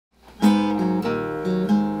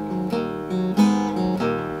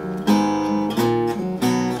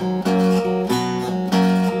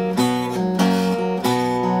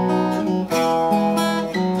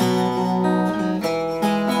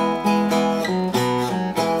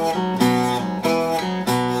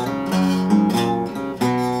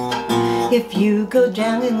If you go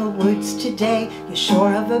down in the woods today, you're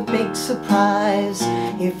sure of a big surprise.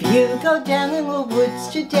 If you go down in the woods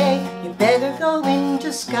today, you better go in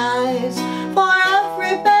disguise. For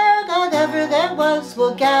every bear that ever there was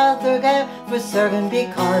will gather there for certain,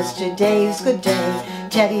 because today's the day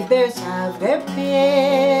teddy bears have their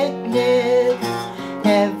picnic.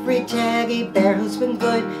 Every teddy bear who's been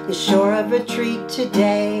good is sure of a treat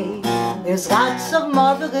today. There's lots of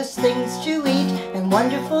marvelous things to eat and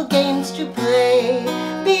wonderful games to play.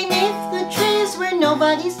 Beneath the trees where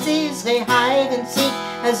nobody sees, they hide and seek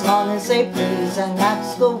as long as they please. And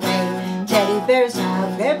that's the way teddy bears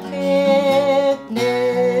have their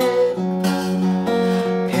picnic.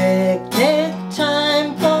 Picnic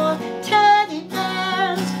time for teddy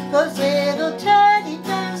bears. Those little teddy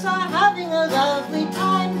bears are having a lovely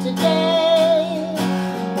time today.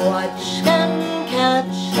 Watch them,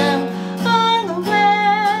 catch them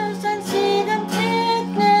unawares, and see them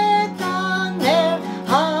picnic on their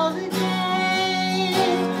holiday.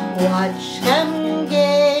 Watch them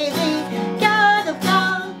gaily gad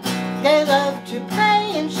about. They love to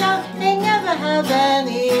play and shout. They never have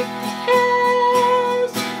any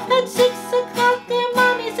cares. At 6 o'clock their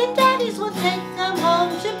mommies and daddies will take them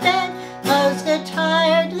home to bed, 'cause they're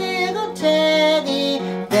tired little teddy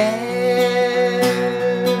bears.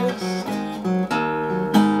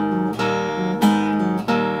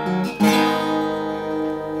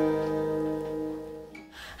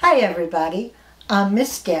 Hi everybody, I'm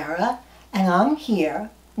Miss Dara, and I'm here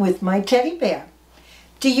with my teddy bear.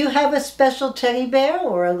 Do you have a special teddy bear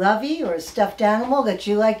or a lovey or a stuffed animal that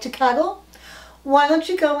you like to cuddle? Why don't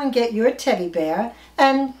you go and get your teddy bear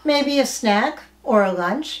and maybe a snack or a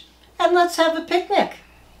lunch, and let's have a picnic.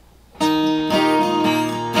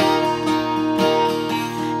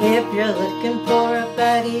 If you're looking for a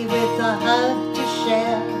buddy with a hug to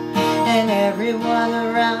share, and everyone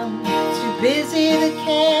around too busy to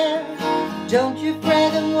care, don't you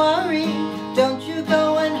fret and worry, don't you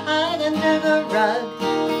go and hide under the rug.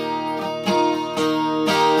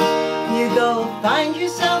 You go find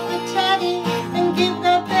yourself a teddy and give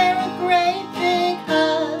that bear a great big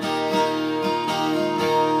hug.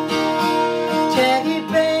 Teddy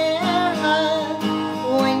bear hug,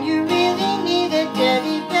 when you really need a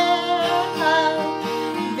teddy bear hug.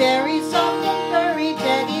 Very soft and furry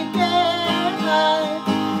teddy bear hug.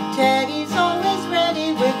 Teddy's always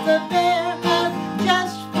ready with a bear hug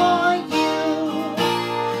just for you.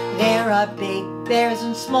 There are big bears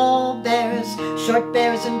and small bears, short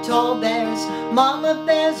bears and tall bears, mama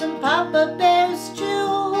bears and papa bears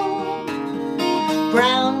too.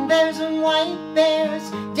 Brown bears and white bears,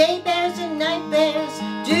 day bears and night bears,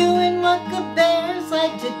 doing what the bears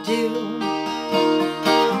like to do.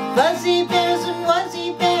 Fuzzy bears and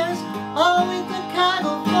wuzzy bears, all with the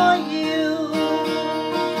cuddle for you.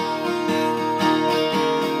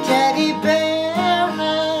 Teddy bear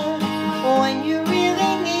hug, when you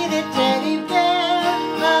really need a teddy bear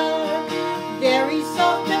hug. Very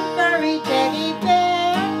soft and furry teddy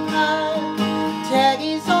bear hug.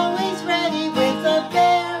 Teddy's always ready with a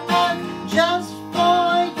bear hug just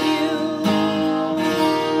for you.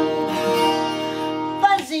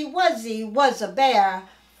 Fuzzy Wuzzy was a bear.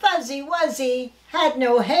 Fuzzy Wuzzy had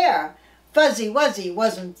no hair. Fuzzy Wuzzy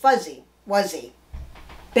wasn't fuzzy, was he?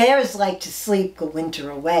 Bears like to sleep the winter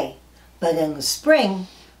away, but in the spring,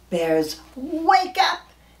 bears wake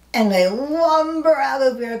up and they lumber out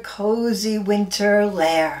of their cozy winter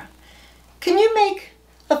lair. Can you make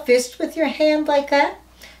a fist with your hand like that?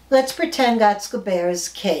 Let's pretend that's the bear's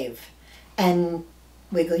cave. And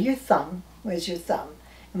wiggle your thumb. Where's your thumb?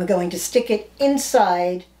 And we're going to stick it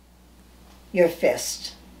inside your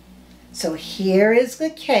fist. So here is the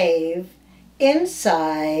cave.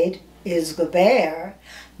 Inside is the bear.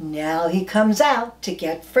 Now he comes out to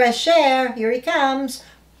get fresh air. Here he comes.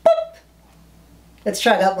 Boop! Let's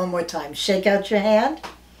try that one more time. Shake out your hand.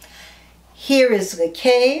 Here is the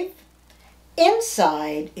cave.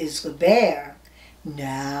 Inside is the bear.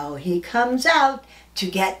 Now he comes out to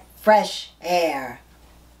get fresh air.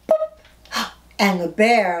 Boop! And the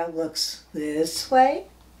bear looks this way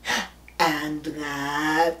and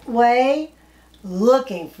that way,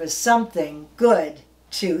 looking for something good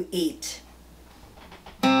to eat.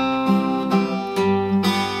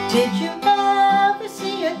 Did you ever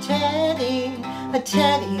see a teddy, a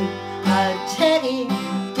teddy, a teddy?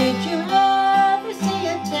 Did you ever see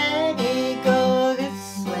a teddy go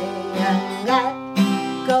this way and that,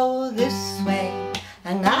 go this way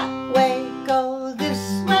and that way, go this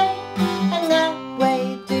way and that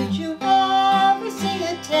way? Did you ever see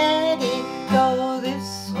a teddy go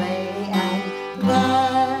this way and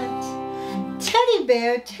that?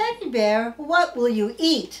 Teddy bear, what will you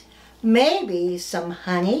eat? Maybe some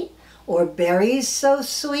honey or berries so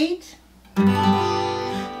sweet.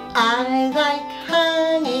 I like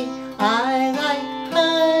honey, I like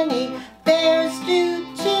honey. Bears do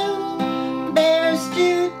too, bears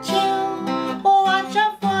do too. Watch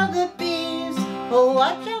out for the bees,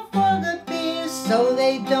 watch out for the bees, so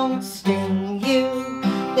they don't sting you,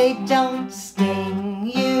 they don't sting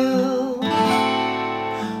you.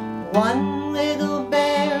 One little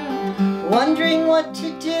bear, wondering what to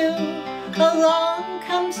do. Along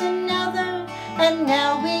comes another, and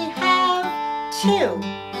now we have two.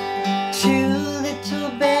 Two little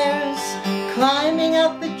bears climbing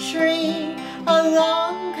up a tree.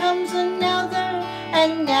 Along comes another,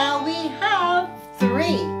 and now we have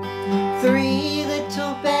three. Three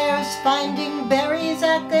little bears finding berries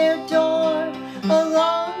at their door.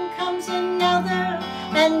 Along comes another,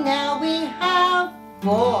 and now we have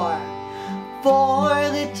four. Four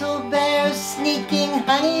little bears sneaking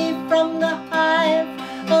honey from the hive.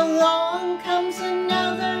 Along comes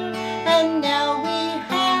another, and now we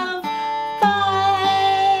have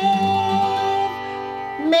five.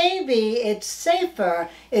 Maybe it's safer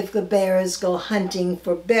if the bears go hunting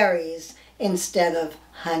for berries instead of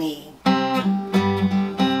honey.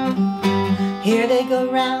 Here they go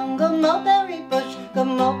round the mulberry bush, the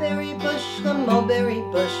mulberry bush, the mulberry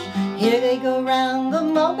bush. Here they go round the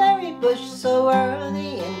mulberry bush so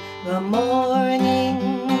early in the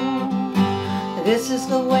morning. This is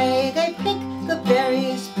the way they pick the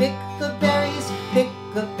berries, pick the berries, pick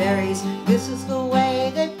the berries. This is the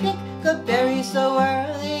way they pick the berries so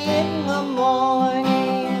early in the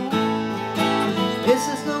morning. This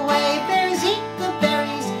is the way bears eat the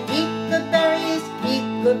berries, eat the berries,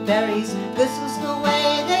 eat the berries. This is the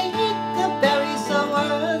way they eat the berries so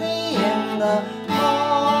early in the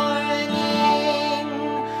morning.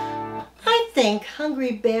 I think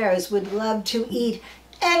hungry bears would love to eat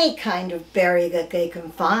any kind of berry that they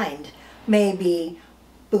can find. Maybe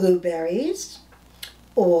blueberries,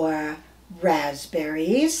 or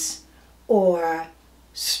raspberries, or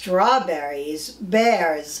strawberries.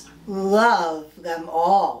 Bears love them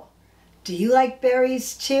all. Do you like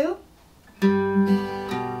berries too? Do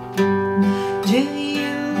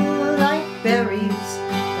you like berries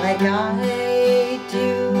like I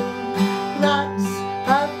do? Lots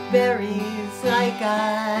of berries like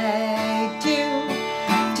I do.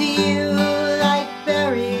 Do you like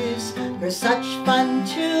berries? They're such fun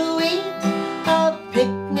to eat. A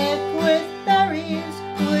picnic with berries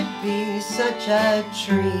would be such a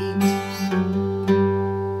treat.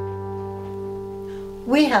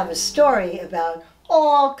 We have a story about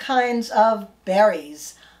all kinds of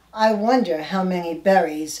berries. I wonder how many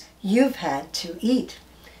berries you've had to eat.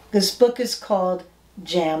 This book is called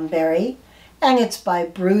Jamberry, and it's by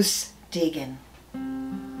Bruce Deegan.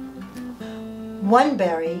 One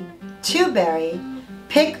berry, two berry,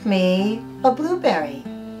 pick me a blueberry.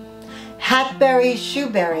 Hatberry,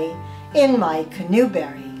 shoeberry, in my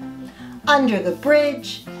canoeberry. Under the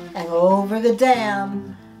bridge and over the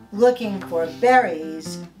dam, looking for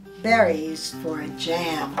berries, berries for a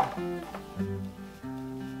jam.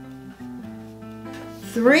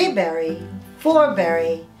 Three-berry,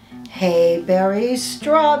 four-berry, hayberry,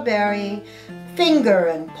 strawberry, finger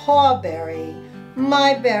and pawberry,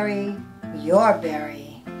 my berry, your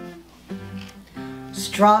berry.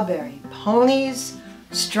 Strawberry ponies,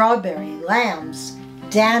 strawberry lambs,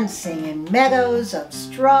 dancing in meadows of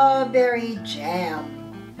strawberry jam.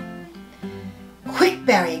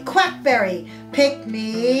 Quickberry, quackberry, pick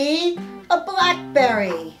me a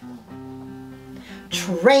blackberry.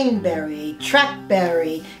 Trainberry,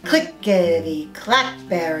 trackberry,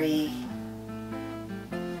 clickety-clackberry.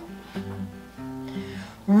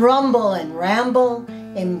 Rumble and ramble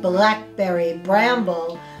in blackberry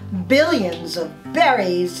bramble, billions of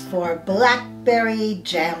berries for blackberry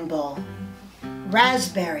jamble.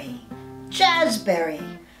 Raspberry, jazzberry,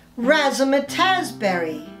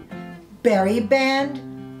 razzmatazberry, berry band,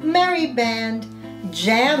 merry band,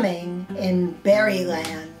 jamming in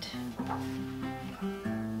berryland.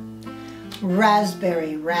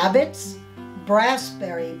 Raspberry rabbits,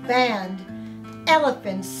 brassberry band,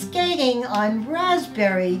 elephants skating on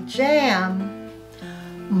raspberry jam.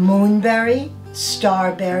 Moonberry,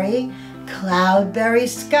 starberry, cloudberry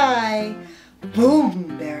sky,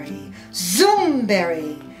 boomberry,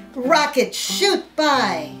 zoomberry, rocket shoot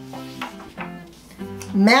by.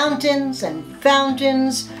 Mountains and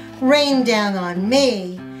fountains rain down on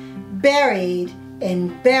me, buried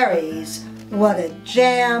in berries, what a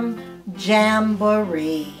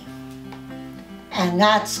jamboree. And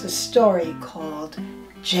that's the story called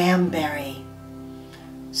Jamberry.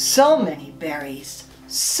 So many berries,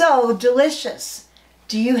 so delicious.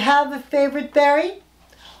 Do you have a favorite berry?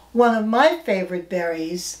 One of my favorite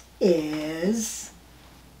berries is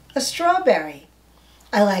a strawberry.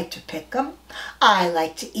 I like to pick them. I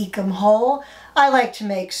like to eat them whole. I like to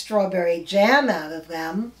make strawberry jam out of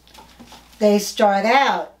them. They start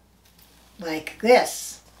out like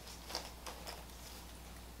this.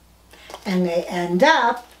 And they end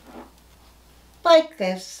up like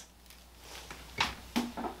this.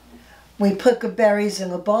 We put the berries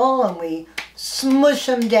in a bowl and we smush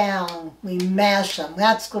them down. We mash them.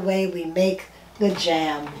 That's the way we make the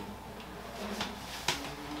jam.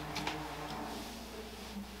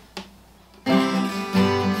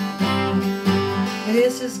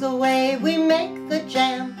 This is the way we make the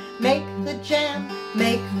jam, make the jam,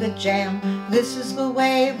 make the jam. This is the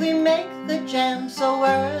way we make the jam so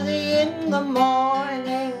early in the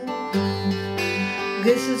morning.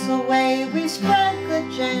 This is the way we spread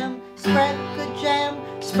the jam, spread the jam,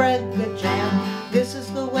 spread the jam. This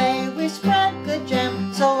is the way we spread the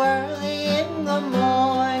jam so early in the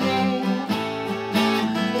morning.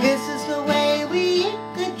 This is the way we eat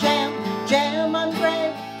the jam, jam on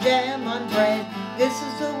bread, jam on bread. This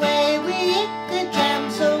is the way we eat the jam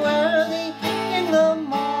so early in the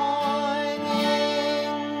morning.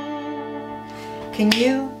 Can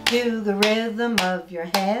you do the rhythm of your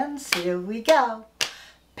hands? Here we go.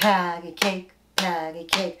 Patty cake,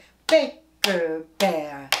 Baker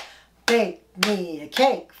Bear. Bake me a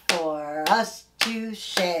cake for us to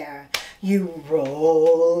share. You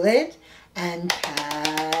roll it and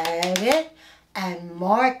pat it and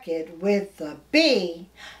mark it with a B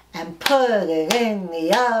and put it in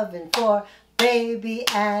the oven for baby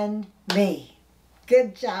and me.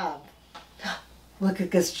 Good job. Look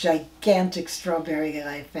at this gigantic strawberry that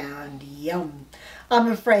I found. Yum.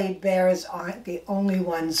 I'm afraid bears aren't the only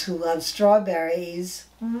ones who love strawberries.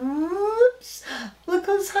 Oops. Look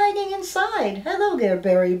who's hiding inside. Hello there,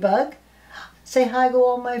 berry bug. Say hi to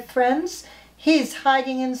all my friends. He's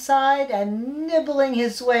hiding inside and nibbling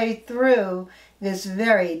his way through this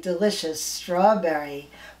very delicious strawberry.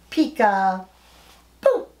 Pika.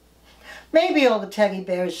 Pooh. Maybe all the teddy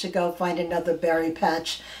bears should go find another berry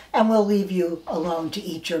patch and we'll leave you alone to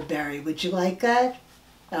eat your berry. Would you like that?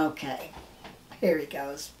 Okay. Here he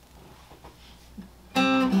goes. The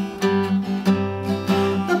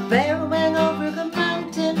bear went over the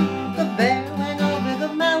mountain. The bear went over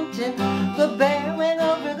the mountain. The bear went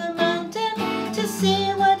over the mountain to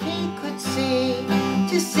see what he could see.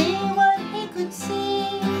 To see what he could see.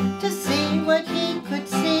 To see what he could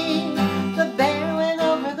see. The bear went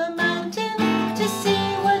over the mountain to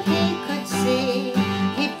see what he could see.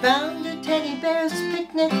 He found a teddy bear's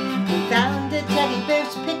picnic. He found a teddy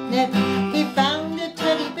bear's picnic. He found a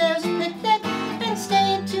teddy bear's picnic and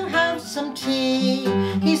stayed to have some tea.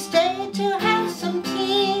 He stayed to have some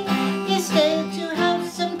tea. He stayed to have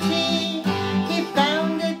some tea. He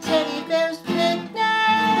found a teddy bear's picnic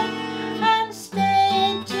and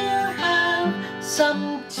stayed to have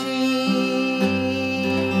some tea.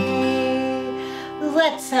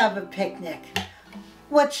 Let's have a picnic.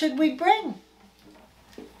 What should we bring?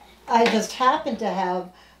 I just happen to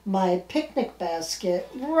have my picnic basket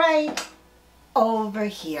right over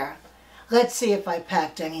here. Let's see if I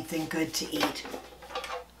packed anything good to eat.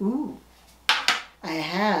 Ooh, I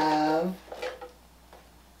have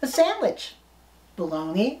a sandwich.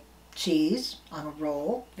 Bologna, cheese on a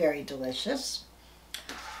roll, very delicious.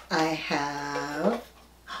 I have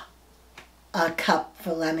a cup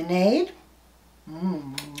for lemonade.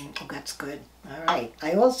 Oh, that's good. All right.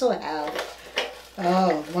 I also have,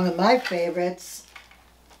 one of my favorites,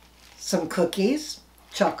 some cookies,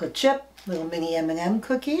 chocolate chip, little mini M&M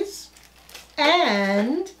cookies.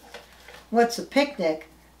 And what's a picnic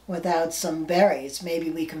without some berries? Maybe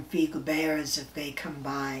we can feed the bears if they come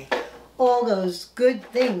by. All those good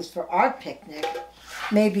things for our picnic.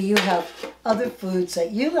 Maybe you have other foods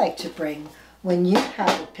that you like to bring when you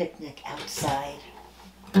have a picnic outside.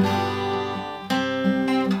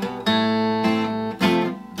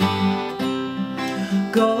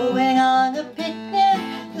 Going on a picnic,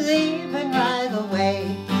 leaving right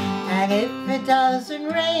away. And if it doesn't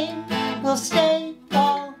rain, we'll stay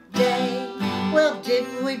all day. Well, did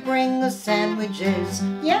we bring the sandwiches?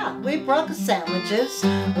 Yeah, we brought the sandwiches.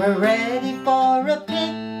 We're ready for a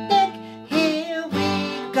picnic. Here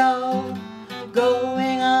we go.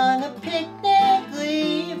 Going on a picnic,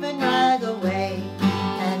 leaving right away.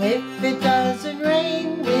 And if it doesn't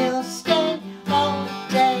rain, we'll stay all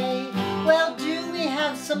day. Well, do we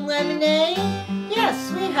have some lemonade?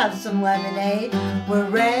 Yes, we have some lemonade. We're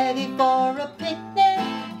ready for a picnic.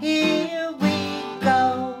 Here we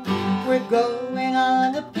go. We're going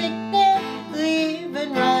on a picnic,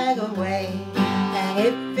 leaving right away. And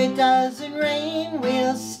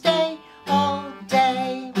we'll stay all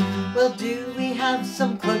day. Well, do we have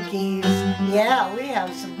some cookies? Yeah, we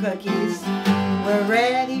have some cookies. We're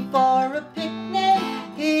ready for a picnic.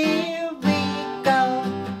 Here we go.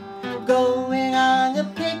 Going on a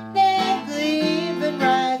picnic, leaving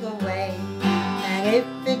right away. And if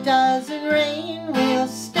it doesn't rain, we'll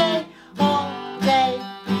stay all day.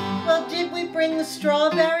 Well, did we bring the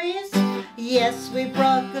strawberries? Yes, we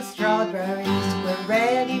brought the strawberries. We're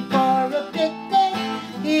ready for a picnic.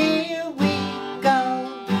 Here we go.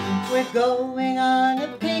 We're going on a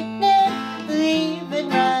picnic, leaving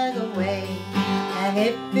right away. And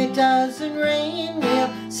if it doesn't rain,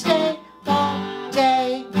 we'll stay all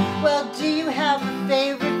day. Well, do you have a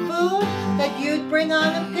favorite food that you'd bring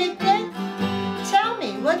on a picnic? Tell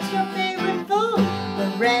me, what's your favorite food?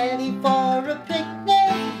 We're ready for a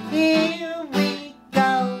picnic. Here we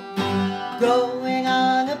go. Going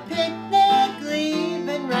on a picnic,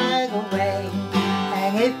 leaving right away.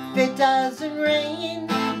 And if it doesn't rain,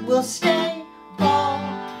 we'll stay all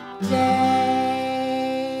day.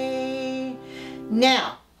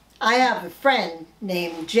 Now, I have a friend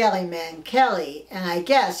named Jellyman Kelly, and I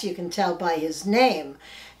guess you can tell by his name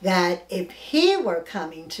that if he were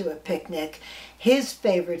coming to a picnic, his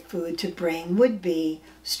favorite food to bring would be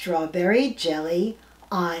strawberry jelly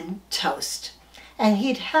on toast. And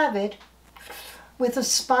he'd have it with a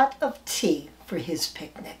spot of tea for his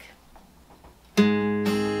picnic.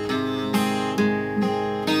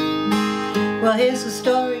 Well, here's a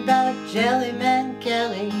story about Jellyman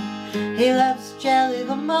Kelly. He loves jelly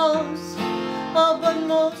the most, oh, but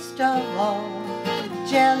most of all,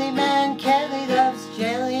 Jellyman Kelly loves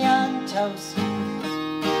jelly on toast.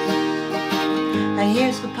 And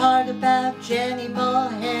here's the part about Jenny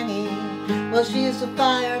Mulhenny. Well, she's a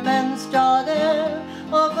fireman's daughter,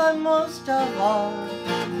 oh, but most of all,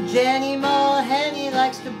 Jenny Mulhenny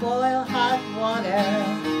likes to boil hot water.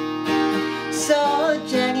 So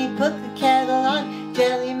Jenny put the kettle on.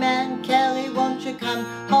 Jellyman Kelly, won't you come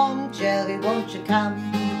home? Jelly, won't you come?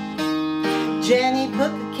 Jenny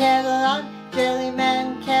put the kettle on.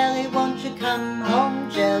 Jellyman Kelly, won't you come home?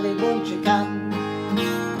 Jelly, won't you come?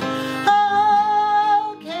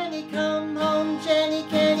 Oh, can he come home? Jenny,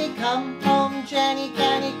 can he come home? Jenny,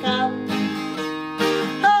 can he come?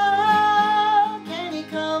 Oh, can he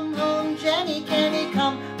come home? Jenny, can he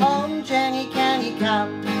come home? Jenny, can he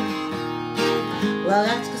come? Well,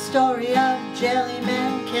 that's the story of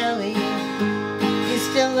Jellyman Kelly. He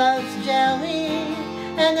still loves jelly,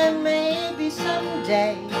 and then maybe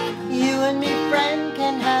someday you and me, friend,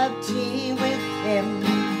 can have tea with him.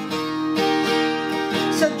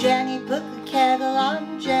 So Jenny, put the kettle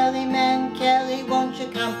on. Jellyman Kelly, won't you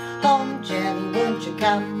come home? Jenny, won't you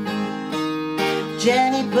come?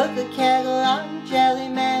 Jenny, put the kettle on.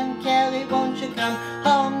 Jellyman Kelly, won't you come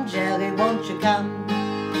home? Jelly, won't you come?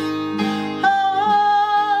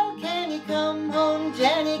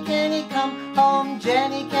 Jenny, can he come home?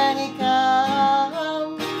 Jenny, can he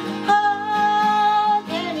come? Oh,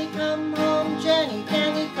 can he come home? Jenny,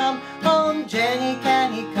 can he come home? Jenny,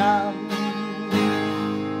 can he come?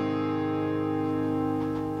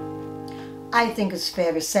 I think it's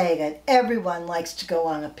fair to say that everyone likes to go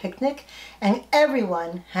on a picnic, and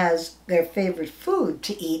everyone has their favorite food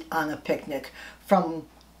to eat on a picnic, from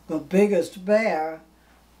the biggest bear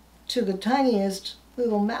to the tiniest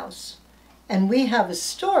little mouse. And we have a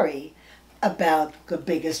story about the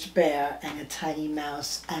biggest bear and a tiny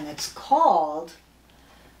mouse, and it's called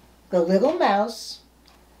The Little Mouse,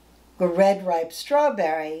 the Red Ripe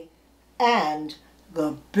Strawberry, and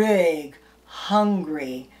the Big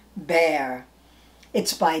Hungry Bear.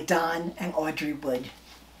 It's by Don and Audrey Wood.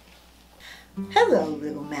 Hello,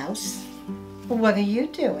 little mouse. What are you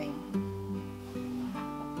doing?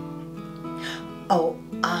 Oh,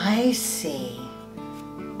 I see.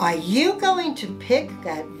 Are you going to pick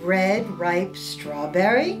that red, ripe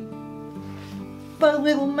strawberry? But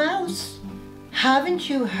little mouse, haven't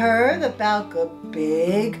you heard about the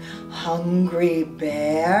big, hungry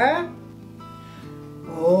bear?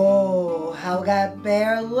 Oh, how that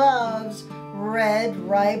bear loves red,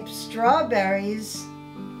 ripe strawberries.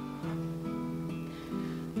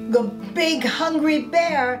 The big, hungry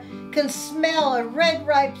bear can smell a red,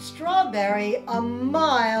 ripe strawberry a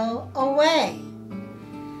mile away,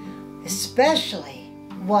 especially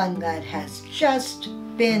one that has just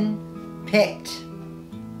been picked.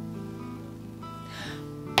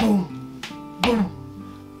 Boom,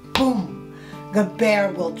 boom, boom. The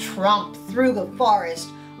bear will tromp through the forest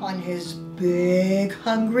on his big,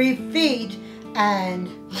 hungry feet and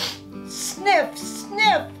sniff,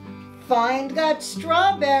 sniff, find that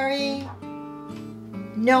strawberry.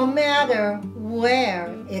 No matter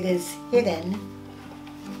where it is hidden,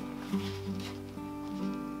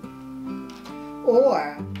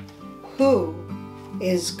 or who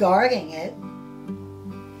is guarding it,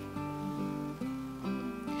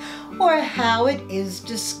 or how it is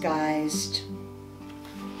disguised.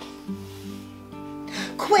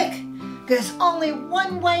 Quick! There's only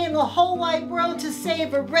one way in the whole wide world to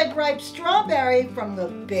save a red ripe strawberry from the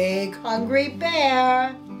big hungry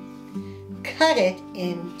bear. Cut it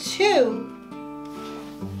in two.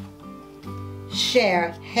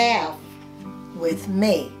 Share half with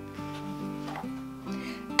me.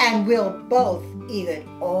 And we'll both eat it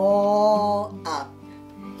all up.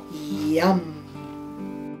 Yum.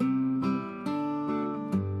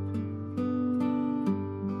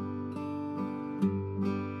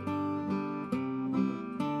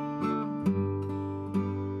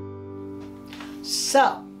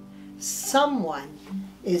 So, someone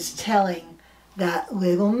is telling that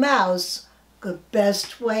little mouse the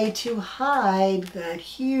best way to hide that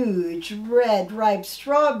huge red ripe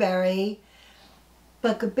strawberry,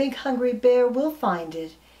 but the big hungry bear will find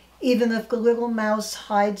it, even if the little mouse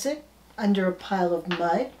hides it under a pile of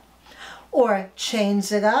mud, or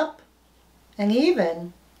chains it up, and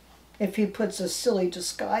even if he puts a silly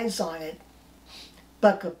disguise on it.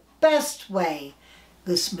 But the best way,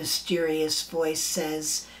 this mysterious voice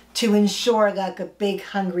says, to ensure that the big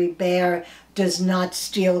hungry bear does not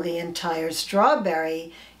steal the entire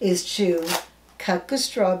strawberry is to cut the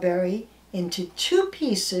strawberry into two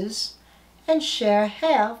pieces and share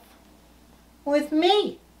half with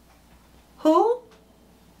me. Who?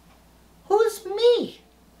 Who's me?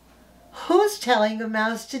 Who's telling the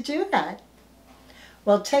mouse to do that?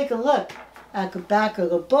 Well, take a look at the back of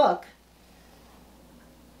the book.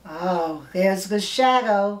 Oh, there's the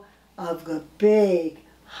shadow of the big,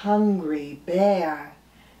 hungry bear.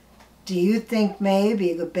 Do you think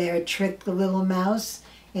maybe the bear tricked the little mouse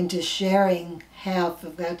into sharing half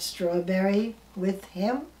of that strawberry with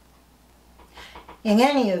him? In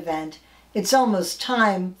any event, it's almost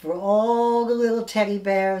time for all the little teddy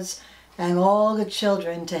bears and all the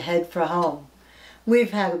children to head for home.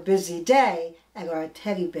 We've had a busy day at our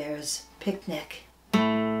teddy bears picnic.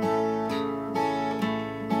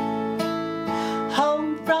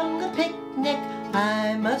 Home from the picnic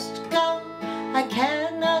I must go. I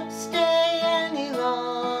cannot stay any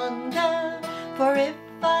longer, for if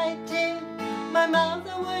I did, my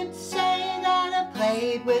mother would say that I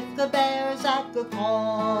played with the bears at the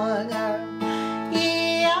corner.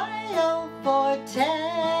 E-I-O for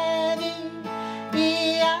Teddy,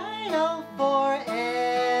 E-I-O for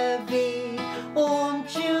Evie.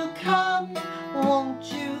 Won't you come, won't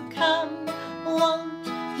you come, won't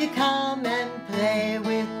you come and play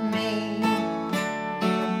with me?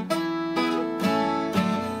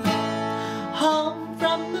 Home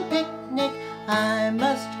from the picnic I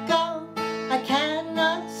must go. I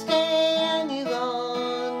cannot stay any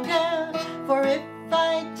longer, for if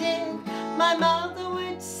I did, my mother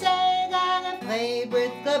would say that I played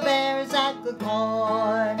with the bears at the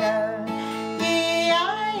corner.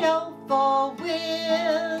 E-I-O for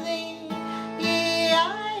Willie,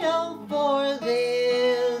 E-I-O for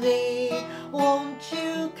Lily. Won't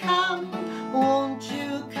you come, won't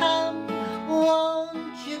you come,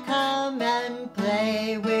 won't you come and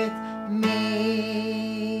play with me?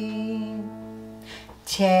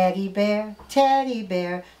 Teddy bear,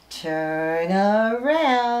 turn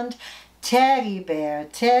around. Teddy bear,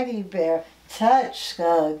 touch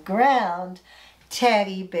the ground.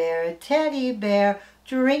 Teddy bear,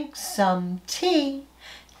 drink some tea.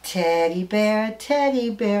 Teddy bear,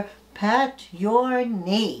 pat your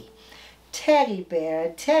knee. Teddy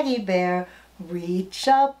bear, reach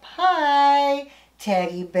up high.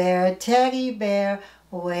 Teddy bear,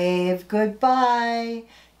 wave goodbye.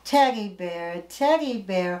 Teddy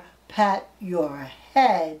bear, pat your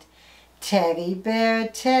head. Teddy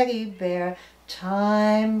bear,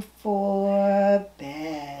 time for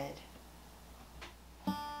bed.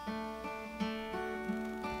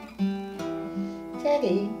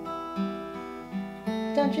 Teddy,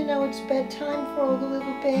 don't you know it's bedtime for all the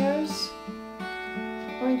little bears?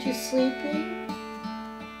 Aren't you sleepy?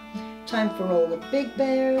 Time for all the big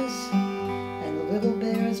bears and the little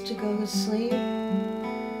bears to go to sleep.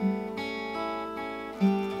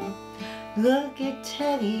 Look at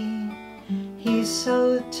Teddy, he's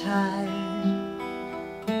so tired.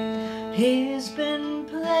 He's been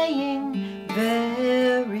playing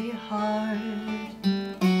very hard.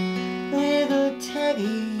 Little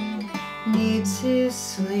Teddy needs his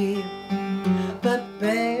sleep, but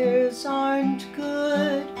bears aren't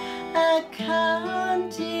good at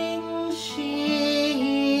counting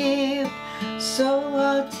sheep. So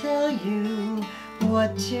I'll tell you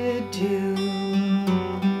what to do.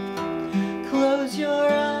 Close your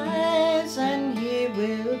eyes and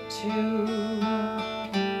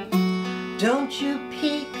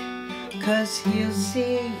peek, 'cause he'll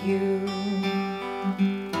see you.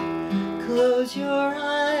 Close your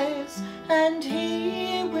eyes and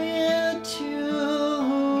he will too.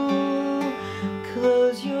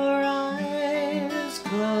 Close your eyes,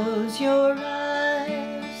 close your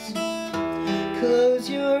eyes. Close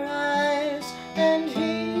your eyes and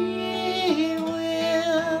he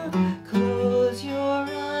will. Close your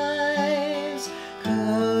eyes,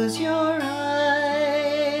 close your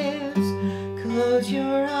eyes. Close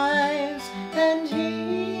your eyes and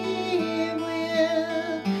he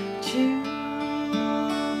will too.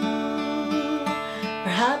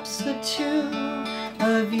 Perhaps the two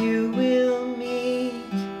of you will meet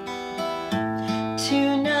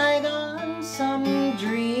tonight on some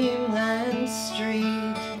dreamland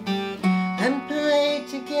street and play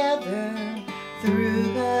together through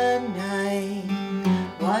the night,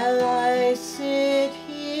 while I sit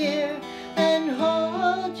here and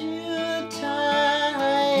hold you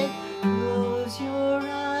tight. Close your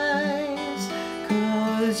eyes,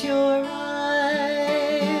 close your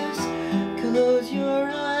eyes. Close your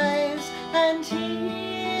eyes and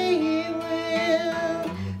he will.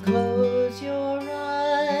 Close your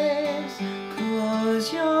eyes,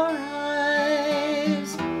 close your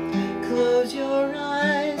eyes. Close your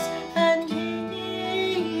eyes and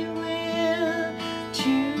he will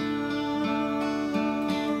too.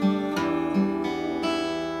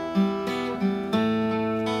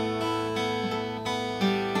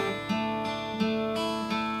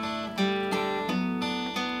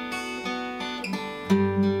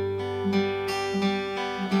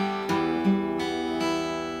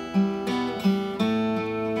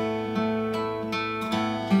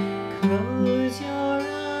 Close your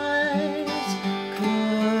eyes,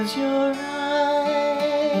 close your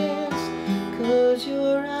eyes. Close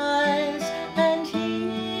your eyes and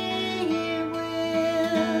he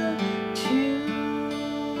will too.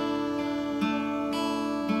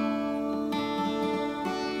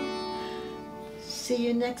 See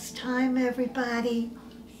you next time, everybody.